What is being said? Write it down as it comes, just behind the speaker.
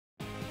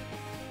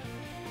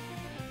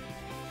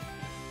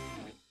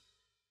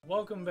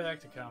welcome back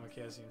to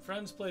Kahmakazi and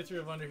Friends playthrough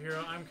of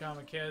UnderHero. I'm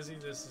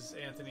Kahmakazi, this is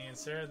Anthony and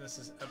Sarah, and this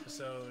is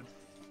episode...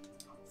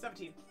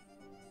 17.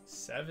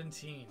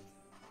 17.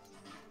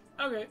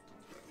 Okay.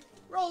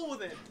 Roll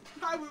with it.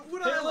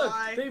 Would Hey, I look,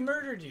 lie? they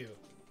murdered you.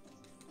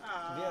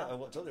 Yeah, I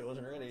told you I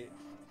wasn't ready.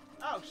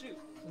 Oh, shoot.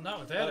 Well, not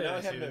with that Now I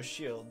attitude. have no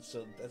shield,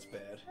 so that's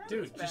bad.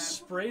 Dude, That's just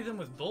spray them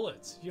with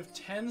bullets. You have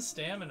 10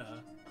 stamina,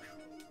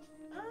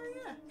 Oh,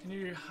 yeah. and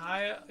you're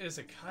high as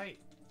a kite.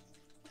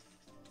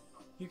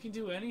 You can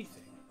do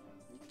anything.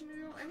 You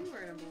can go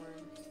anywhere in a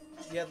board.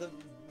 Yeah,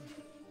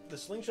 the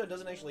slingshot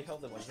doesn't actually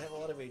help that much. They have a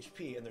lot of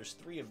HP, and there's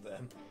 3 of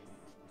them.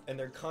 And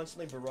they're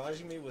constantly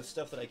barraging me with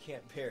stuff that I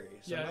can't parry.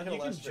 So I'm Yeah, not gonna you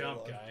can last very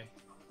jump, long. guy.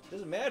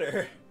 Doesn't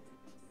matter.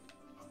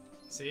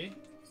 See?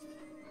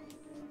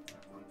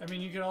 I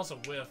mean, you can also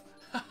whiff.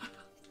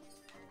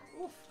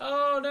 Oof.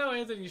 Oh, no,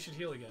 Anthony, you should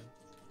heal again.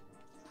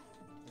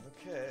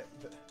 Okay,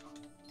 but...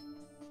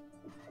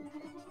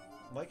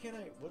 Why can't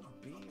I... What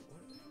B?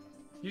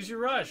 What? Use your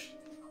rush.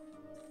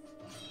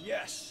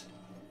 Yes!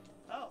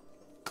 Oh.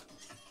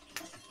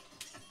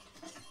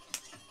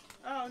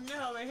 Oh,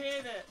 no, they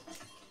hate it.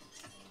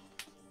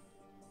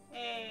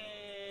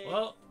 Hey.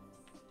 Well,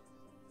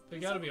 they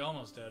gotta be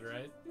almost dead,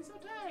 right? He's so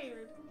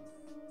tired.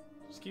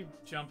 Just keep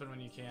jumping when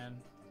you can.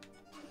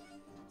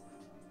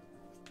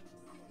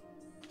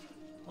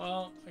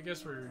 Well, I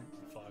guess we're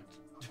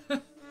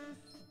fucked.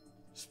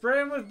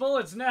 Spray him with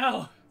bullets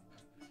now!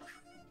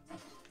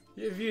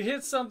 If you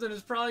hit something,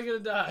 it's probably gonna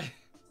die.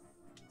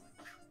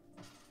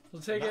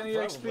 We'll take Not any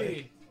probably.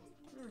 XP.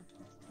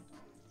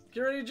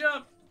 Get ready to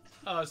jump!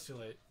 Oh, it's too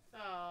late.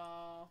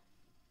 Oh.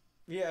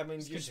 Yeah, I mean,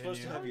 Just you're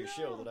supposed to continue. have your Oh,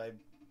 shield no. that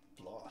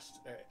I lost.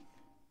 Alright.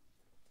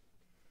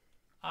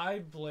 I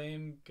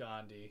blame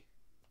Ghandi.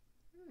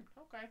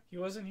 Okay. He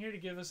wasn't here to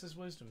give us his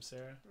wisdom,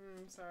 Sarah.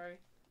 Sorry.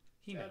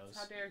 He knows.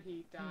 How dare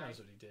he die? He knows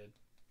what he did.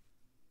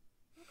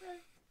 Okay.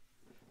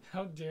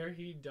 How dare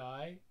he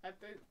die?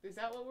 Is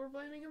that what we're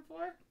blaming him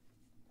for?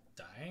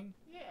 Dying?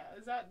 Yeah.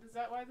 Is that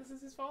why this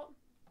is his fault?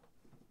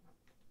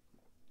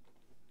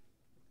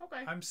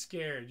 Okay. I'm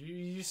scared.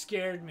 You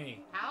scared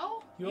me.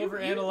 How? You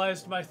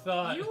overanalyzed my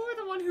thought. You were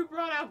the one who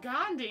brought out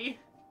Gandhi.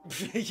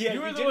 Yeah,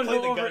 you were you the did one play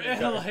who the Ghandi card.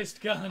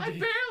 overanalyzed Gandhi. I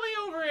barely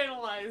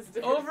overanalyzed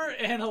it.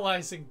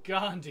 Overanalyzing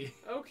Gandhi.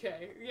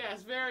 Okay.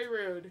 Yes. Very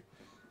rude.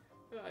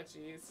 Oh,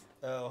 jeez.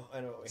 Oh,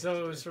 I know what we have So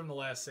to it was do. from the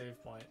last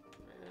save point.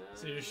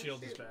 So your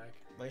shield is back.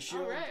 My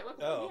shield. Alright,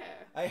 what- oh,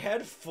 yeah. I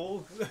had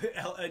full.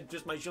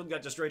 Just my shield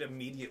got destroyed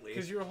immediately.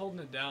 Because you were holding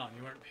it down.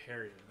 You weren't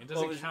parrying. It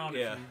doesn't count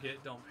yeah. if you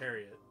don't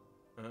parry it.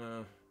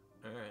 All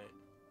right.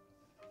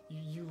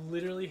 You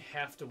literally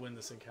have to win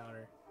this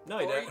encounter. No,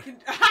 I Or don't. you can...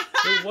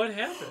 Wait, what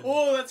happened?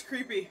 Oh, that's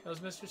creepy. That was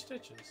Mr.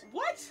 Stitches.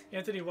 What?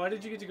 Anthony, why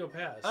did you get to go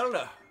past? I don't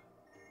know.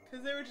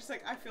 Because they were just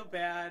like, I feel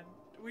bad.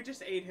 We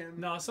just ate him.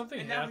 No, something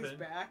and now happened. he's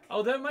back.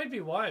 Oh, that might be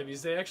why,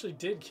 because they actually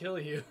did kill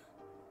you.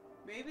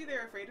 Maybe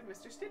they're afraid of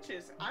Mr.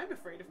 Stitches. I'm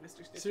afraid of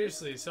Mr. Stitches.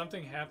 Seriously,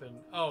 something happened.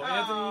 Oh,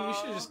 Anthony, you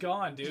should have just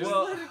gone, dude.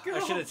 Well, let it go. I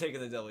should have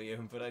taken the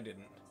W, but I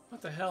didn't.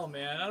 What the hell,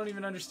 man? I don't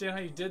even understand how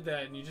you did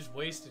that, and you just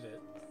wasted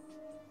it.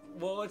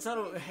 Well, it's not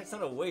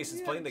a waste. It's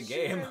Yeah, playing the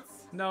game. chance.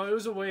 No, it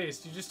was a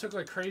waste. You just took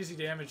like crazy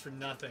damage for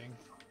nothing.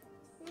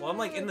 Well, I'm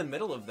like in the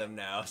middle of them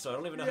now, so I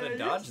don't even know how Yeah, to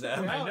you're dodge so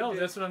them. bad. I know,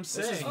 dude. that's what I'm is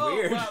saying. Oh,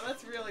 weird. wow,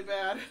 that's really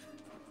bad.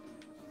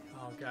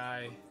 Oh,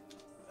 guy.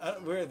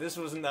 Weird. This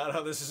was not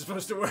how this is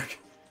supposed to work.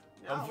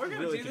 No, I'm we're gonna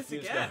really do this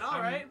confused again. now. All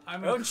right.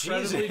 I'm Oh,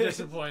 incredibly Jesus.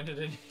 disappointed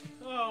in you.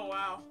 Oh,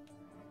 wow.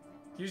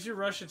 Use your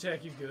rush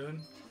attack, you goon.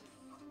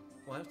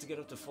 We'll have to get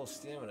up to full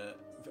stamina.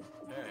 All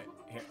right,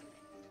 here.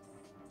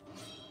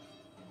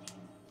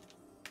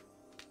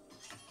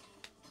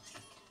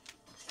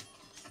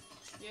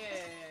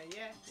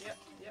 Yep.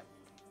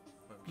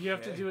 You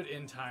have to Okay. do it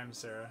in time,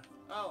 Sarah.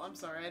 Oh, I'm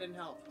sorry, I didn't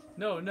help.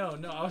 No,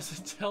 I was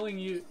telling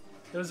you.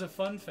 It was a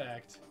fun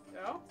fact.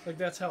 No? Like,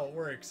 that's how it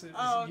works.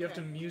 Oh, You have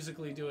okay. to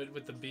musically do it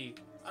with the beat.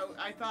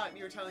 I thought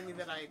you were telling me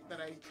that I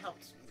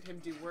helped him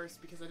do worse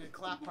because I did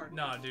clap hard.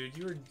 No, dude,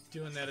 you were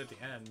doing that at the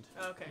end.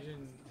 Okay. You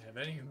didn't have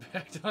any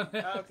impact on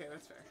that. Okay,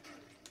 that's fair.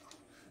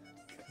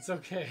 It's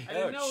okay. I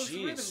didn't Oh, know it was a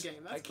rhythm jeez. game.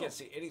 That's I cool. can't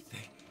see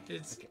anything.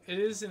 It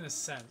is in a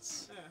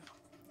sense.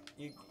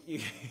 Yeah.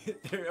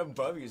 They're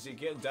above you, so you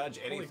can't dodge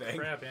anything. Holy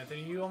crap,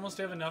 Anthony! You almost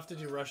have enough to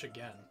do rush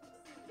again.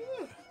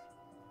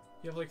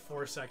 You have like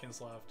 4 seconds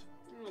left.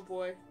 Oh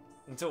boy.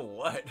 Until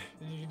what?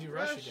 Then you can do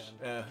rush Rush. again.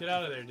 Yeah. Get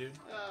out of there, dude.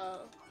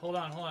 Hold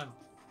on.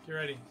 Get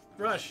ready.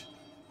 Rush.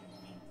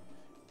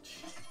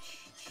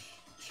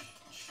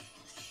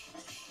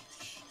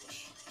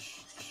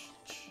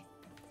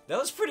 That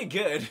was pretty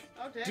good.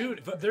 Okay.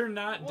 Dude, they're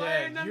not Why are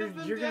dead. none of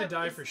them You're gonna dead?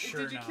 die for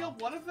sure Did you now. kill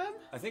one of them?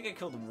 I think I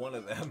killed one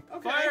of them.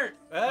 Okay. Fire!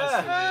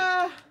 Ah!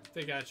 Ah!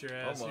 They got your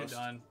ass. Almost. You're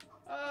done.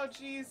 Oh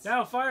jeez.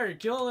 Now fire!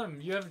 Kill them!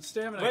 You have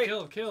stamina. Wait.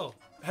 Kill.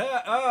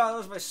 Ah, that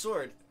was my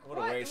sword. What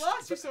a What? waste. You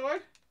lost your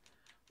sword?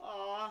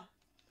 Aw.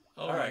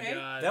 Oh Alright. my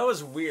god. That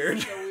was weird.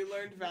 So we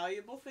learned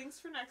valuable things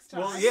for next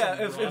time. Well, yeah,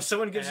 Some if rough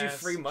someone gives you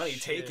ass free money,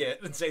 take shit.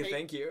 it and say Take-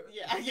 thank you.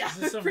 Yeah,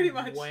 This is some pretty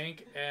much.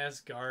 wank ass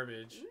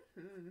garbage.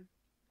 Mhm.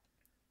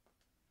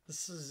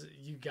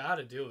 You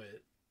gotta do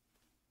it.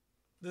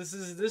 This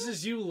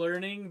is you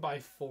learning by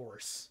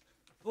force.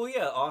 Well,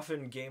 yeah,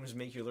 often games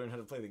make you learn how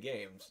to play the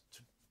games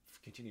to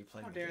continue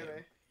playing the game. How dare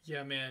they?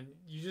 Yeah, man,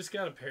 you just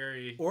gotta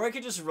parry. Or I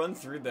could just run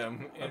through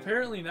them.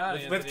 Apparently not,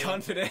 with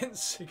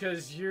confidence.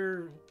 Because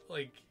you're,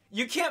 like...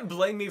 You can't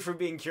blame me for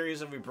being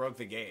curious if we broke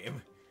the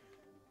game.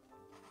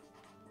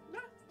 No.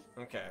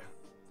 Okay.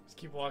 Just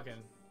keep walking.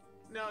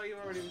 No, he's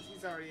already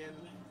in.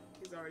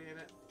 He's already in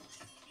it.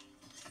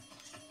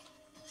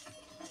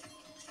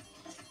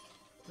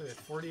 Look at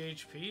 40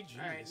 HP? Jeez.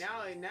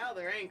 Alright, now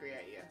they're angry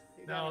at you.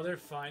 No, they're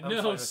fine. I'm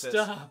No, fine with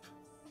stop.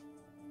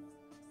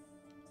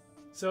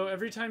 So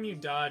every time you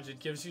dodge, it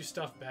gives you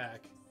stuff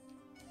back.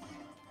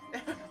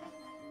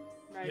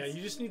 Nice. Yeah,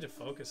 you just need to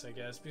focus, I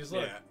guess. Because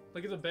look,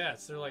 look at the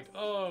bats. They're like,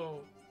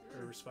 oh,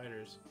 or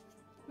spiders.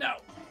 No.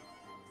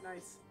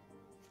 Nice.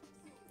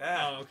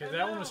 Oh, okay, Oh, that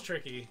no. one was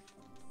tricky.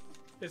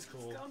 It's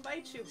cool. Let's go and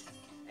bite you.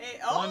 Hey,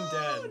 oh,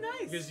 One dead.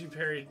 nice. Because you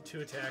parried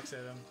 2 attacks at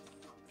him.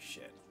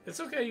 Shit. It's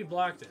okay, you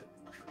blocked it.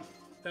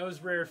 That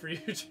was rare for you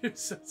too,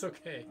 so it's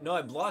okay. No,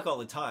 I block all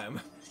the time.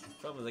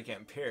 Problem is I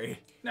can't parry.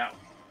 No.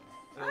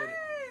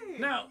 Hey.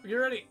 No,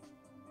 you're ready.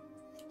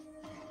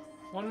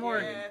 One more.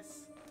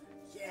 Yes.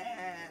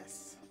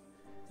 Yes.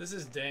 This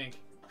is dank.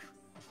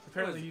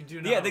 Apparently you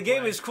do not. Yeah, the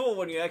game is cool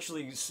when you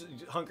actually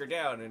hunker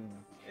down and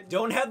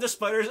don't have the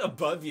spiders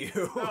above you.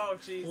 Oh,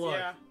 jeez, Look.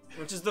 yeah.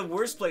 Which is the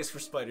worst place for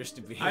spiders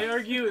to be. I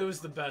argue it was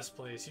the best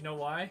place. You know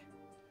why?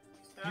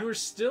 You were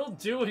still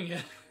doing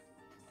it.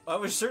 I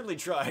was certainly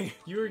trying.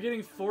 You were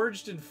getting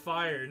forged in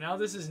fire. Now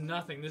this is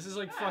nothing. This is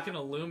like fucking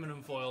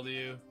aluminum foil to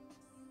you.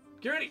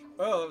 Get ready.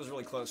 Oh, that was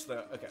really close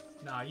though. Okay.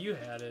 Nah, you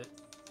had it.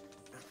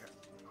 Okay.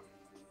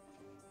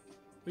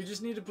 We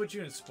just need to put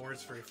you in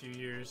sports for a few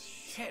years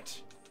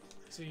Shit.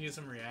 so you get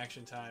some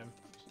reaction time.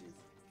 Jeez.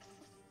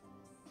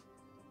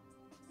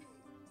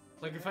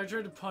 Like if I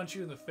tried to punch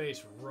you in the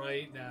face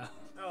right now.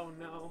 Oh,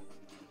 no.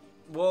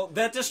 Well,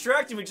 that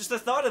distracted me. Just the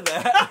thought of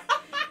that.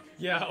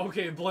 Yeah,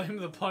 okay, blame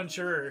the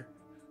puncher.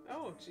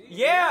 Oh, jeez.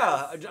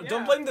 Yeah. Yes.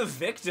 Don't blame the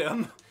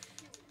victim.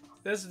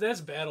 That's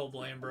battle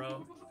blame,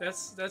 bro.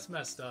 That's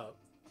messed up.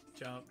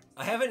 Jump.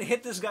 I haven't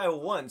hit this guy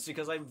once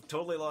because I've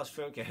totally lost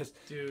focus.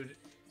 Dude.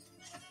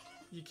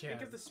 You can't.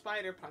 Think of the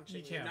spider punching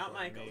you, can't not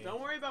blame Michael. me.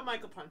 Don't worry about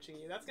Michael punching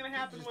you. That's gonna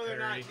happen Just whether or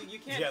not parry. you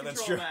can't Yeah, control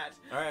that's true. that.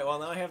 Alright, well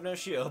now I have no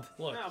shield.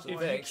 Look, No, if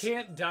thanks. you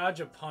can't dodge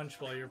a punch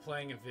while you're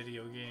playing a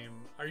video game,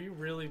 are you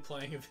really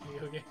playing a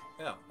video game?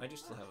 Oh, I do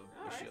still have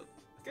a Alright. shield.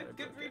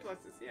 Good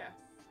reflexes, yeah.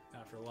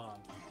 Not for long.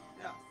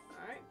 Yeah.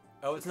 Alright.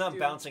 Oh, it's not do-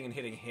 bouncing and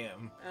hitting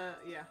him.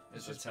 Yeah.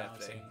 It's just what's happening.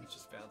 bouncing. It's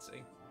just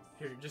bouncing.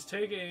 Here, just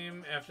take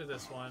aim after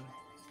this one,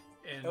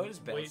 and Oh, it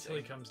is wait till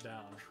he bouncing. comes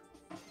down.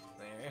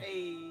 There.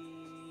 Hey.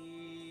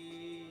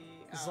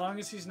 As long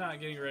as he's not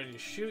getting ready to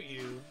shoot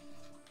you,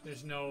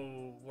 there's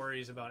no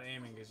worries about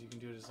aiming because you can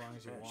do it as long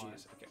as you Oh, want.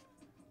 jeez. Okay.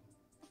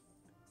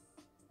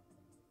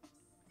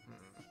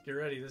 Get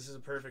ready, this is a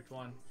perfect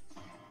one.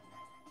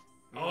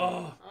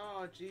 Oh,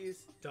 Oh, jeez.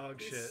 dog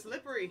He's shit.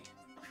 slippery.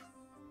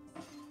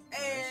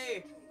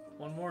 Hey.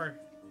 One more.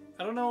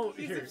 I don't know.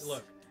 He's Here, a-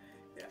 look.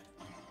 Yeah.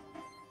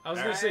 I was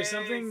gonna say Nice.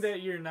 something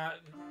that you're not.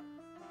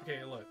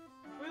 Okay, look.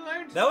 We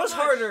learned That so was much.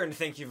 harder, and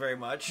thank you very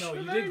much. No, We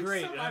you learned did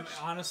great. so and I'm much.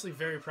 honestly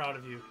very proud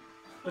of you.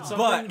 But But,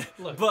 something,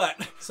 look,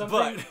 but,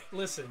 something.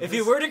 Listen. if this-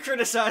 you were to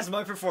criticize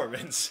my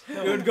performance,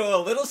 it would go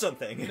a little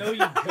something. No, you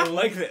don't.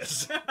 like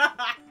this.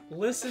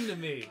 Listen to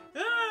me.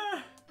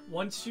 Ah.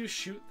 Once you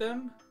shoot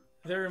them,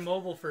 they're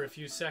immobile for a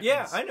few seconds.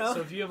 Yeah, I know.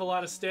 So if you have a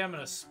lot of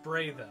stamina,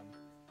 spray them.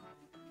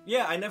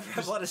 Yeah, I never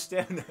have a lot of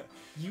stamina.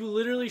 You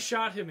literally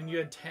shot him and you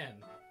had 10.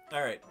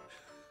 Alright.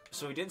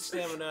 So we did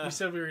stamina. We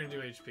said we were gonna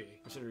do HP.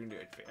 We said we were gonna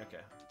do HP.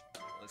 Okay.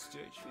 Let's do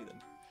HP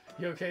then.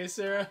 You okay,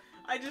 Sarah?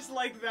 I just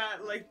like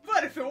that, like,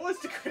 but if it was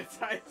to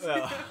criticize.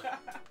 Oh.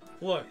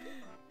 Look,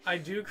 I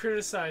do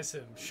criticize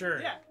him, sure.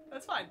 Yeah,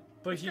 that's fine.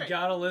 But That's you great.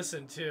 gotta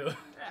listen too. Yeah.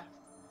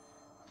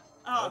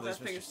 Oh, those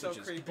that thing Mr. is so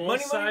Stitches. creepy. Both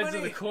Money, money, sides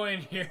of money. the coin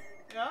here.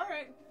 Yeah,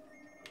 alright.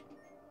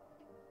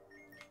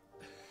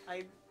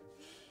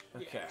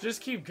 Okay.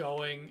 Just keep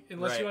going,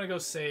 unless Right. you want to go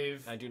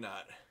save. I do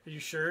not. Are you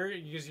sure?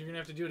 Because you're gonna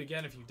have to do it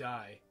again if you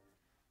die.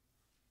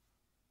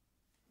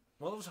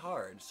 Well, it was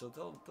hard, so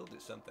they'll do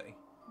something.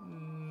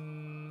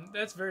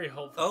 That's very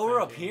hopeful. Oh, we're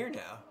up thinking. here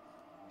now.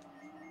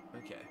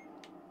 Okay.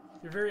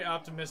 You're very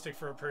optimistic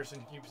for a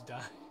person who keeps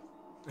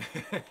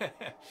dying.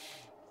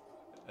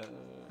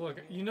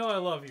 Look, you know I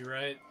love you,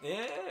 right?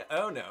 Yeah.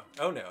 Oh no.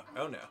 Oh no.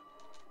 Oh no.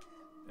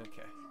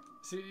 Okay.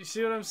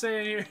 See what I'm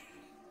saying here?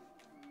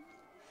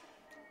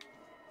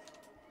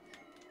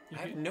 I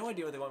have no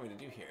idea what they want me to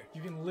do here.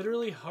 You can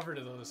literally hover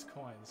to those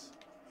coins.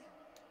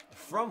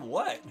 From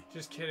what?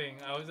 Just kidding.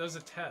 That was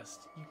a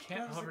test. You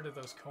can't hover to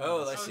those coins.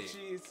 Oh, I Oh, see.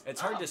 jeez.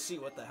 It's hard Oh. to see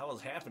what the hell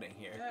is happening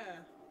here. Yeah.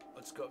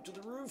 Let's go up to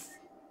the roof.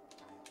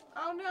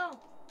 Oh, no.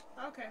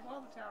 Okay,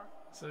 well, the tower.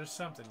 So there's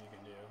something you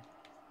can do.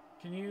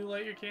 Can you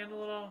light your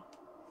candle at all?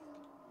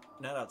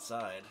 Not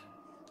outside.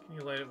 Can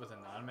you light it with a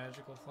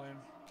non-magical flame?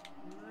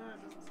 No,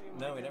 it doesn't seem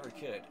No, like we it. never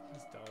could.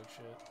 That's dog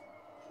shit.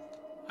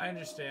 I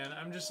understand.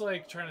 I'm just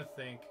like trying to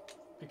think.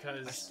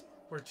 because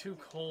we're too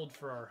cold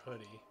for our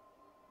hoodie.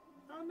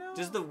 Oh no.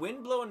 Does the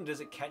wind blow and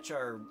does it catch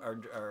our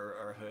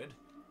hood?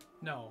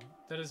 No,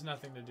 that has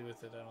nothing to do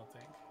with it, I don't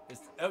think.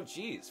 Oh,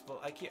 jeez.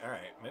 Well, I can't. All right,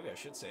 maybe I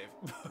should save,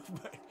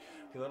 but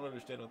I don't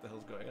understand what the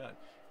hell's going on.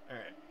 All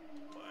right.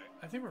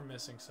 I think we're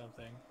missing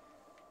something.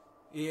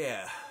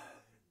 Yeah,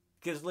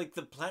 because like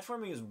the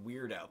platforming is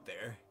weird out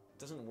there. It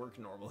doesn't work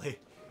normally.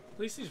 At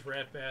least these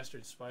rat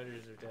bastard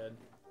spiders are dead.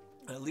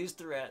 At least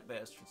the rat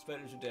bastard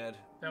spiders are dead.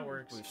 That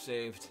works. We've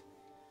saved.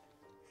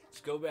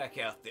 Let's go back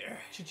out there.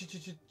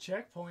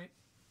 Checkpoint.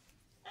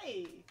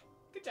 Hey,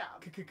 good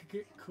job.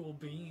 Cool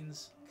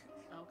beans.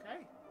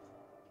 Okay,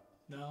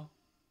 No?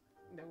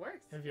 that works.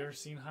 Have you ever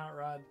seen Hot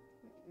Rod?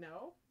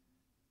 No.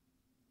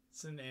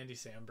 It's an Andy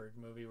Samberg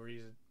movie where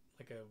he's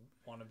like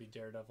a wannabe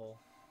daredevil,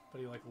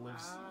 but he like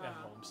lives at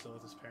home still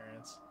with his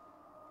parents.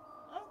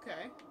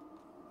 Okay.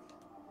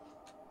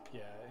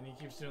 Yeah, and he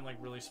keeps doing like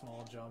really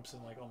small jumps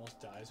and like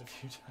almost dies a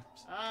few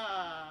times.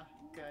 Ah,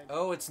 good.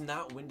 Oh, it's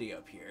not windy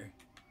up here.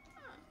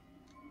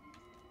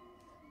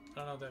 I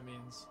don't know what that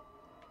means.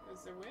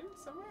 Is there wind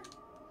somewhere?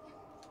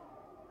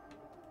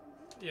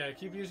 Yeah,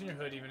 keep using your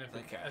hood even if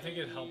Okay. I think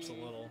it helps a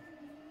little.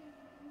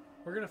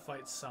 We're gonna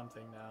fight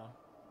something now.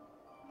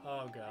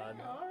 Oh god.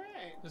 All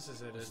right. This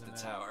is it, This is isn't the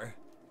it? tower.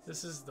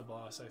 This is the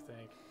boss, I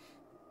think.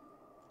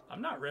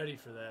 I'm not ready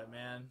for that,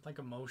 man. Like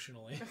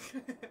emotionally.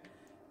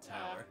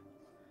 Tower.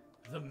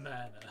 The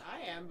mana.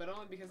 I am, but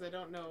only because I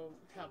don't know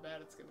how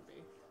bad it's gonna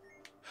be.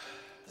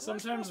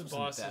 Sometimes the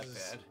boss wasn't bosses.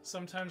 that bad.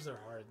 Sometimes they're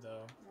hard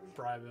though.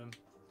 Bribe him.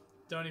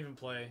 Don't even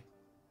play.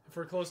 If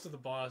we're close to the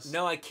boss.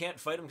 No, I can't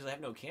fight him because I have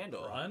no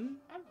candle. Run?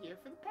 I'm here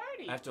for the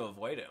party. I have to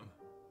avoid him.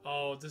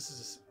 Oh, this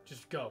is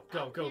just go, I'm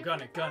here gun for it, the gun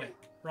party. it,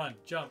 run,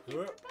 jump. I'm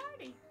here for the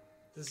party.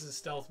 This is a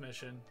stealth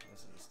mission.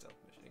 This is a stealth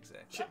mission,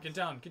 exactly. Shit, get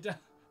down, get down.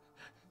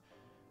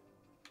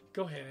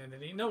 Go ahead,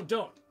 Anthony. No,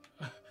 don't.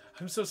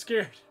 I'm so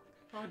scared.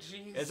 Oh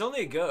jeez. It's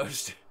only a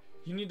ghost.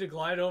 You need to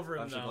glide over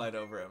I him have to now. glide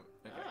over him.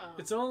 Okay. Oh.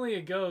 It's only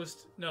a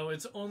ghost. No,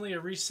 it's only a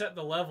reset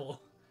the level.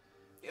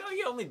 You know,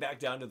 you only back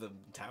down to the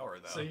tower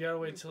though. So you gotta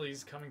wait till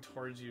he's coming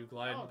towards you,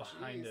 glide Oh,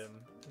 behind jeez. him,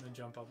 and then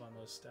jump up on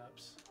those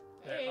steps.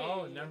 There. Hey.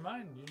 Oh, never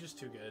mind. You're just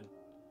too good.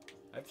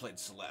 I played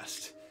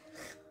Celeste.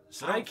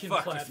 So I don't can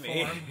fuck with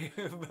me.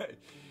 But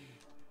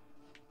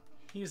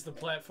He's the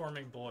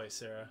platforming boy,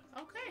 Sarah.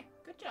 Okay.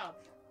 Good job.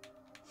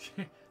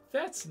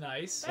 That's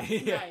nice. That's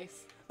Yeah.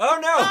 nice. oh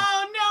no!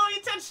 Oh no!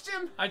 You touched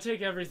him. I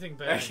take everything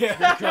back. Yeah.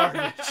 You're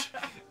garbage.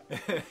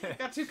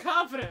 Got too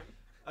confident.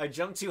 I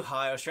jumped too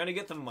high. I was trying to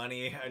get the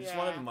money. I just Yeah.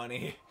 wanted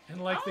money.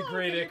 And like the Oh,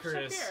 great okay,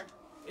 you're just up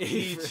Icarus, here.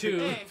 he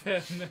too,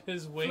 Hey.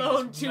 his wings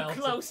Flown too melted.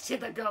 close to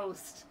the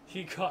ghost.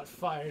 He caught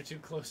fire too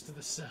close to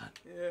the sun.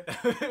 Yeah.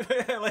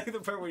 I like the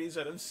part where he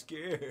said, "I'm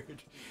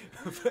scared."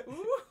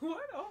 Ooh,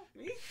 what? Oh,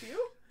 me too.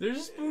 There's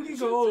a spooky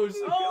ghost.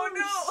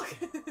 Oh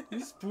no.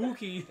 He's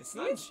spooky.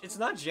 It's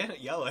not Janet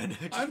Yellen.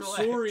 Just I'm relax.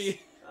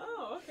 sorry.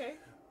 Oh, okay.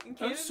 In I'm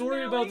Canada,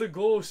 sorry Nelly? about the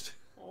ghost.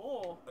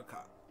 Oh. Okay.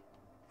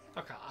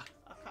 Okay.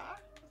 Okay.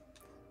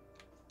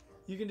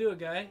 You can do it,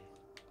 guy.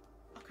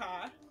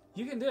 Okay.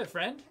 You can do it,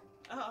 friend.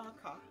 Okay.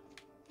 Are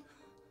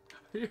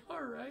you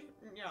alright?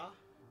 Yeah.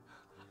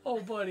 Oh,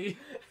 buddy.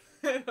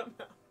 I don't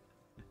know.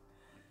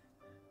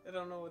 I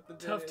don't know what the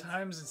bit Tough is.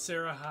 times at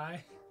Sarah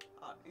High.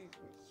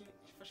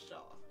 For sure.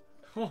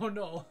 Oh,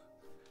 no.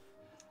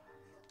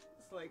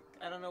 It's like,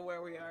 I don't know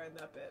where we are in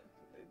that bit.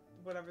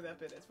 Whatever that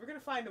bit is. We're gonna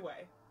find a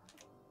way.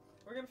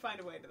 We're gonna find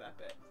a way to that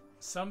bit.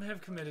 Some have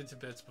committed to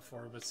bits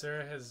before, but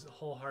Sarah has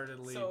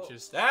wholeheartedly So-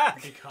 just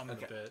become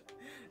Okay. a bit.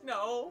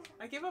 No,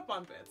 I give up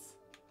on bits.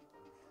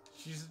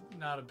 She's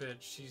not a bit,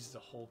 she's the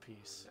whole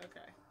piece. Okay.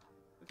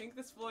 I think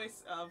this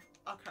voice of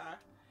Aka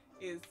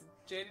is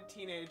jaded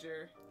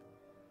teenager.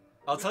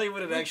 I'll tell you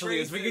what it with actually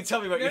is. We can braces.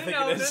 tell me what no, you no, think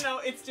no, it is. No,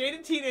 it's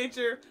jaded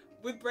teenager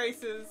with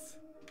braces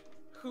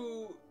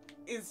who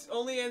is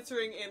only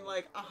answering in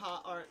like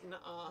aha or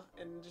nah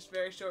and just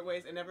very short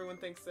ways, and everyone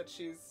thinks that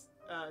she's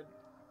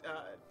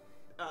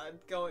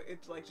going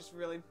it's like just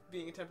really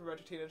being a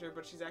temperamental teenager,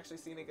 but she's actually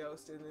seen a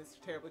ghost and is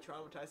terribly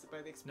traumatized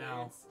by the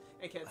experience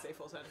and can't say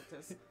full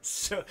sentences.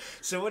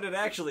 So what it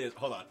actually is?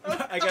 Hold on.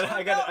 I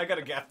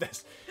gotta gap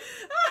this.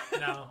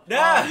 No.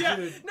 Nah. Oh, Yeah.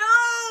 dude. No!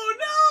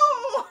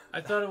 I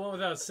thought it went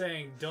without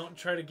saying, don't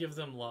try to give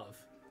them love.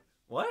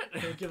 What?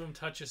 Don't give them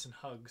touches and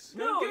hugs.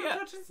 No, give yeah.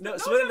 touches- No, no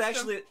so what it touch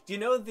actually... Do you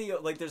know the...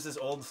 Like, there's this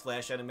old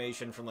Flash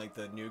animation from, like,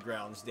 the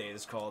Newgrounds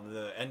days called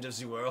The End of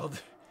the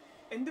World.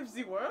 End of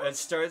the world? It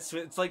starts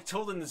with... It's, like,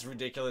 told in this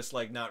ridiculous,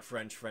 like, not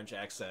French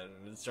accent.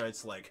 And it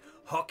starts, like,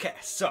 okay,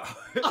 so...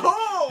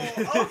 Oh!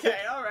 Okay,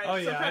 alright. Oh,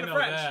 Some yeah, I kind know of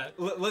French. that.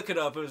 Look it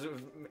up. It was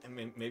I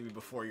mean, maybe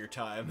before your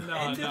time. No,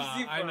 End of no,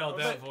 the I know world.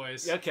 that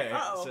voice. Okay.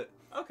 Uh-oh. So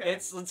Okay.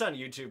 it's on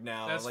YouTube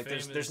now. That's like,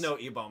 famous. there's no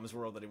E-Bombs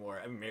World anymore.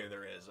 I mean, maybe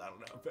there is. I don't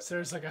know. But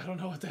Sarah's like, I don't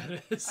know what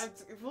that is.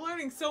 I'm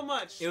learning so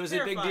much. it was a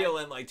big Terrifying. deal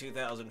in, like,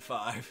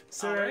 2005.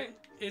 Sarah, Alright.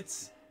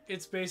 it's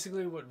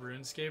basically what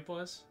RuneScape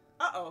was.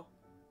 Uh-oh.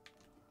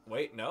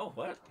 Wait, no?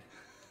 What?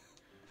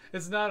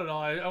 It's not at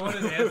all. I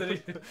wanted Anthony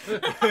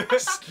to...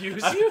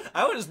 Excuse you?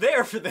 I was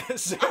there for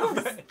this. I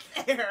was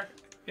there.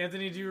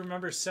 Anthony, do you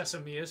remember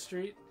Sesame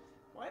Street?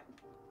 What?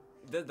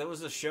 That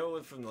was a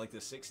show from like the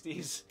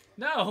 60s.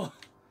 No.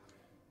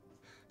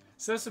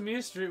 Sesame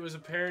Street was a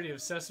parody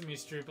of Sesame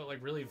Street, but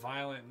like really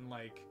violent and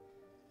like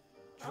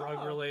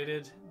drug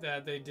related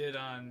that they did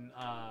on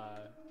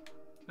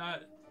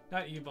not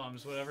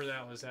E-Bums, whatever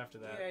that was after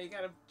that. Yeah, you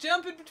gotta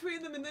jump in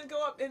between them and then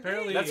go up. And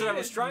Apparently, that's what I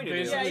was trying to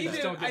do. Yeah, you just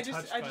do. don't get I just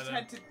touched by them.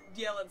 had to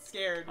yell at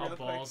scared. Oh Real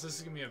balls! Quick. This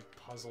is gonna be a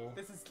puzzle.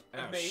 This is Oh,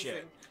 amazing.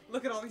 shit.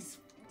 Look at all these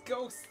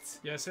ghosts.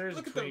 Yeah, Sarah's a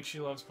Look at them. tweak. She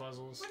loves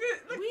puzzles. Look,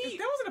 that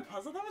wasn't a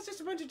puzzle. That was just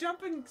a bunch of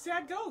jumping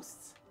sad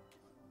ghosts.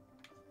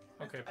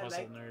 Okay, I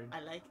puzzle nerd. I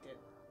liked it.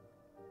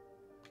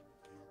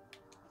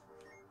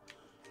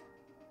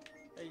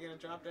 Are you gonna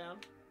drop down?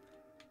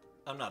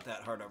 I'm not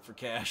that hard up for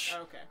cash.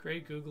 Okay.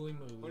 Great googly moo.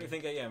 What do you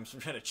think I am?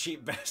 Some kind of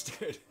cheap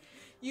bastard?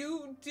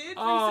 You did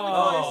recently Oh.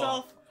 call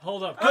yourself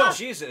Hold up. Oh, Go.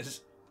 Jesus.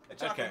 a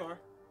chocolate Okay. whore.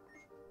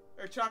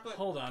 Or chocolate.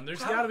 Hold on.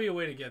 There's How? got to be a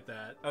way to get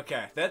that.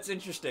 Okay, that's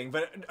interesting,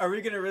 but are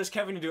we going to risk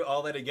having to do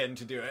all that again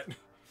to do it?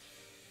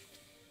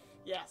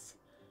 Yes.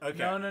 Okay.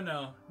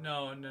 No.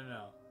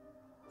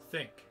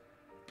 Think.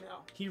 No.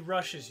 He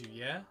rushes you,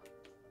 yeah?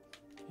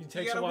 He You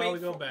takes gotta a while wait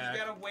to go for- back.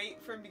 You gotta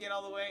wait for him to get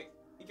all the way.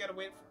 You gotta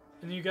wait.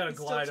 And you gotta He's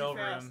still glide too over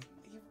fast. him.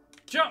 You,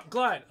 Jump!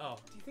 Glide! Oh.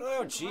 do you think Oh, you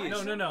can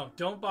jeez. glide? No.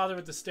 Don't bother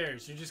with the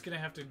stairs. You're just gonna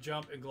have to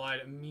jump and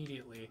glide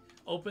immediately.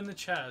 Open the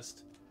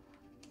chest.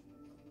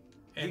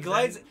 He and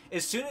glides. then-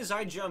 As soon as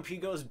I jump, he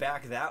goes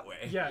back that way.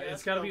 yeah, Yeah, it's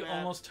that's gotta real be bad.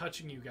 almost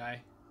touching you,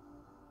 guy.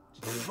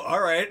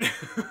 All right.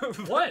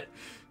 What?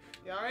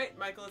 You all right?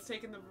 Michael is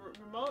taking the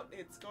remote.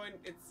 It's going.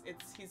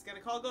 It's. He's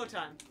gonna call go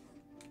time.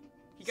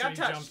 He got so you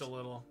touched. jumped a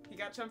little. He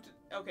got jumped.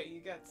 Okay,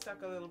 you got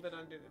stuck a little bit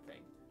under the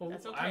thing. Well,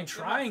 That's okay. I'm Good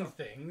trying hustle.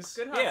 things.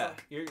 Good hustle. Yeah,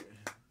 you're.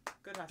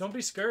 Good hustle. Don't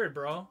be scared,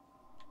 bro.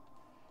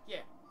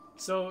 Yeah.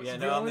 So Yeah,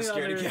 the now I'm only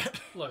scared other again.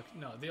 look,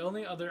 no, the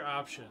only other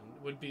option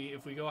would be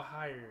if we go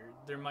higher,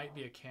 there might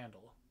be a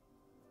candle.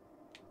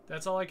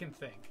 That's all I can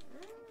think.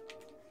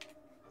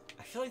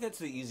 I feel like that's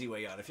the easy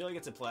way out. I feel like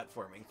it's a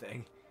platforming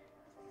thing.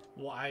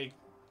 Why?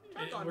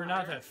 I've gone We're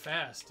not higher. that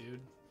fast, dude.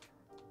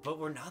 But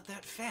we're not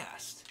that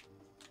fast.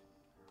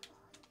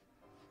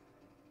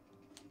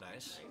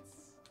 Nice. Nice.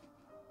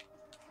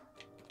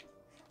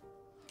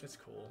 It's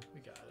cool.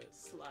 We got it.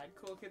 Slide,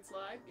 cool kid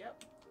slide.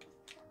 Yep.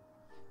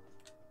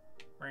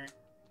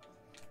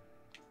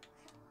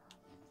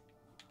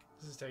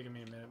 This is taking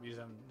me a minute because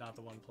I'm not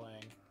the one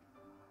playing.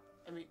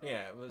 I mean,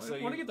 Yeah. Well, so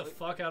Want to you- get the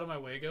fuck out of my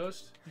way,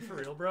 Ghost? You for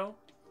real, bro?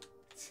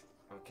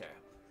 Okay.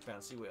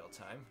 Bouncy whale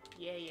time.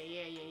 yeah.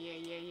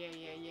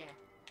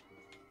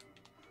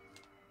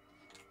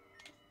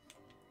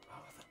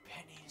 Oh, the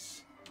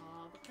pennies.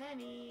 All the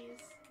pennies.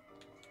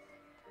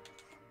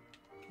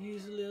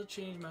 Use a little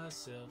change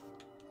myself.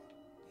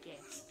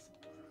 Yes.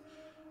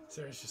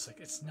 Sarah's just like,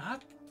 it's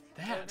not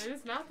It that.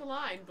 is not the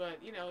line,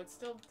 but you know it's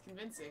still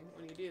convincing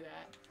when you do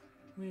that.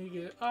 We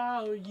get,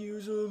 I'll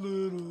use a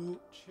little.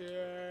 Change.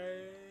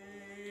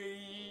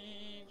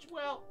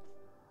 Well,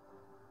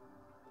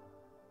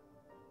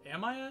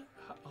 Am I at?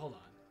 Hold on.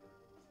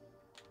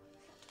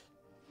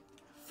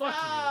 Fuck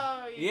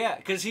oh, Yeah,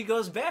 because he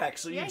goes back,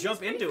 so yeah, you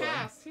jump he's pretty into him.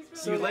 fast. He's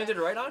So you really landed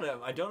fast. right on him.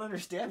 I don't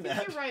understand I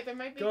think that. you're right. There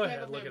might be Go a ahead,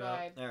 candle look it up.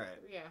 nearby. All right.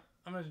 Yeah.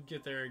 I'm gonna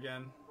get there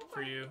again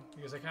for you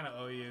because I kind of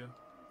owe you.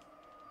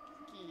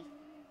 Key.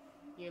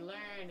 You're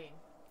learning.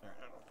 All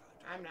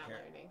right, I'm not Here.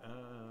 learning.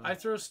 I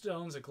throw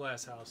stones at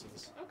glass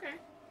houses. Okay.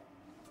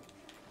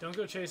 Don't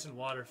go chasing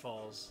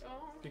waterfalls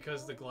Oh.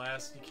 because the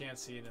glass you can't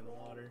see it in the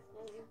water.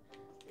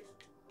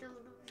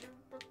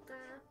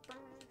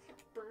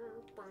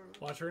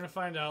 Watch, we're gonna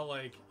find out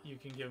like you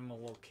can give him a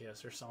little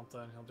kiss or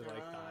something. He'll be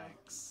like,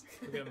 thanks.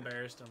 He'll get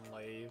embarrassed and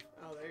leave.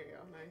 Oh, there you go.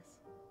 Nice.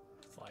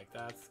 It's like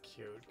that's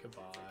cute.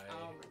 Goodbye.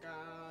 Oh my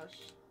gosh.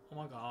 Oh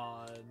my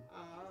god.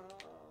 Oh.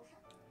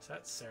 Is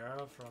that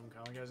Sarah from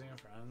Kahmakazi and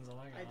Friends? Oh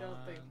my god. I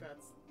don't think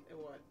that's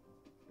what.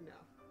 No.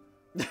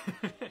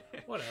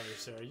 Whatever,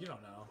 Sarah. You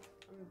don't know.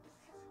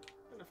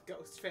 I'm enough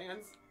Ghost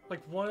fans.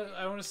 Like one,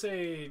 I want to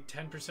say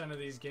 10% of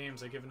these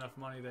games I give enough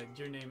money that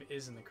your name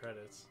is in the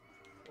credits.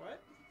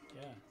 What?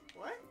 Yeah.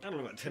 What? I don't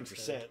know about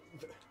 10%.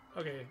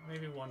 Okay,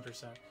 maybe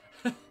 1%.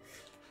 That's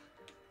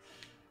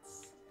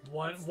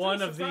one still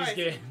of these surprising.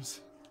 games.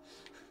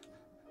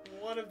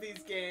 One of these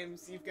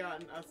games you've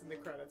gotten us in the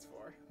credits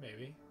for.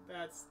 Maybe.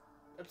 That's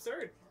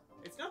absurd.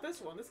 It's not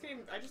this one. This game,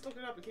 I just looked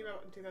it up. It came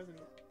out in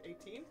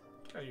 2018.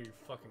 Oh, you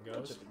fucking Bunch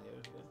ghost. of them,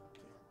 yeah.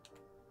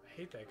 I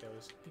hate that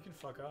ghost. He can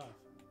fuck off.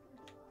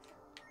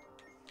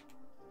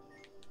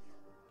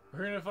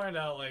 We're gonna find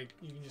out, like,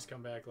 you can just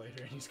come back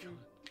later and he's gone.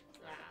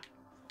 Ah.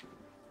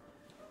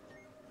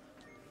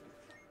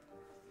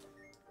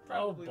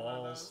 Oh, Probably one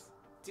of balls. those.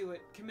 Do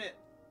it. Commit.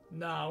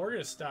 Nah, we're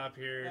gonna stop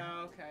here.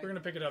 Oh, okay. We're gonna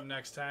pick it up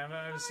next time.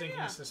 I was Oh, thinking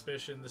yeah.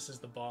 suspicion this is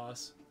the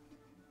boss.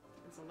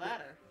 It's a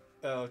ladder.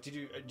 Oh, did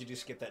you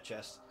skip that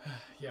chest?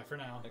 Yeah, for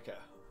now. Okay.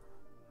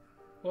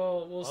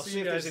 Well, we'll I'll see see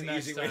you if guys there's an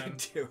next easy way time.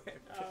 to do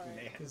it. Alright.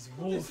 Man. Cause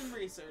We'll do woof, some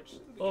research. It'll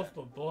be boof, good.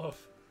 but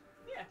boof.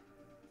 Yeah.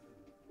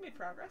 Made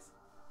progress.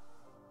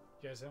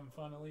 You guys having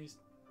fun at least?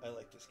 I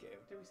like this game.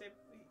 Did we say?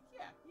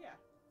 Yeah, yeah.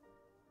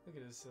 Look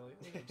at his silly.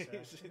 Look at him,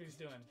 Sarah. Look what he's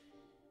doing.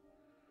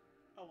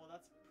 Oh, well,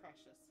 that's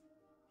precious.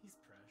 He's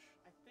fresh.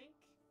 I think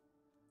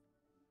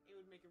it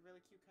would make a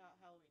really cute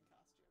Halloween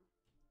costume.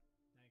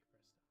 Now you can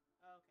press stop.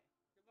 Oh, okay.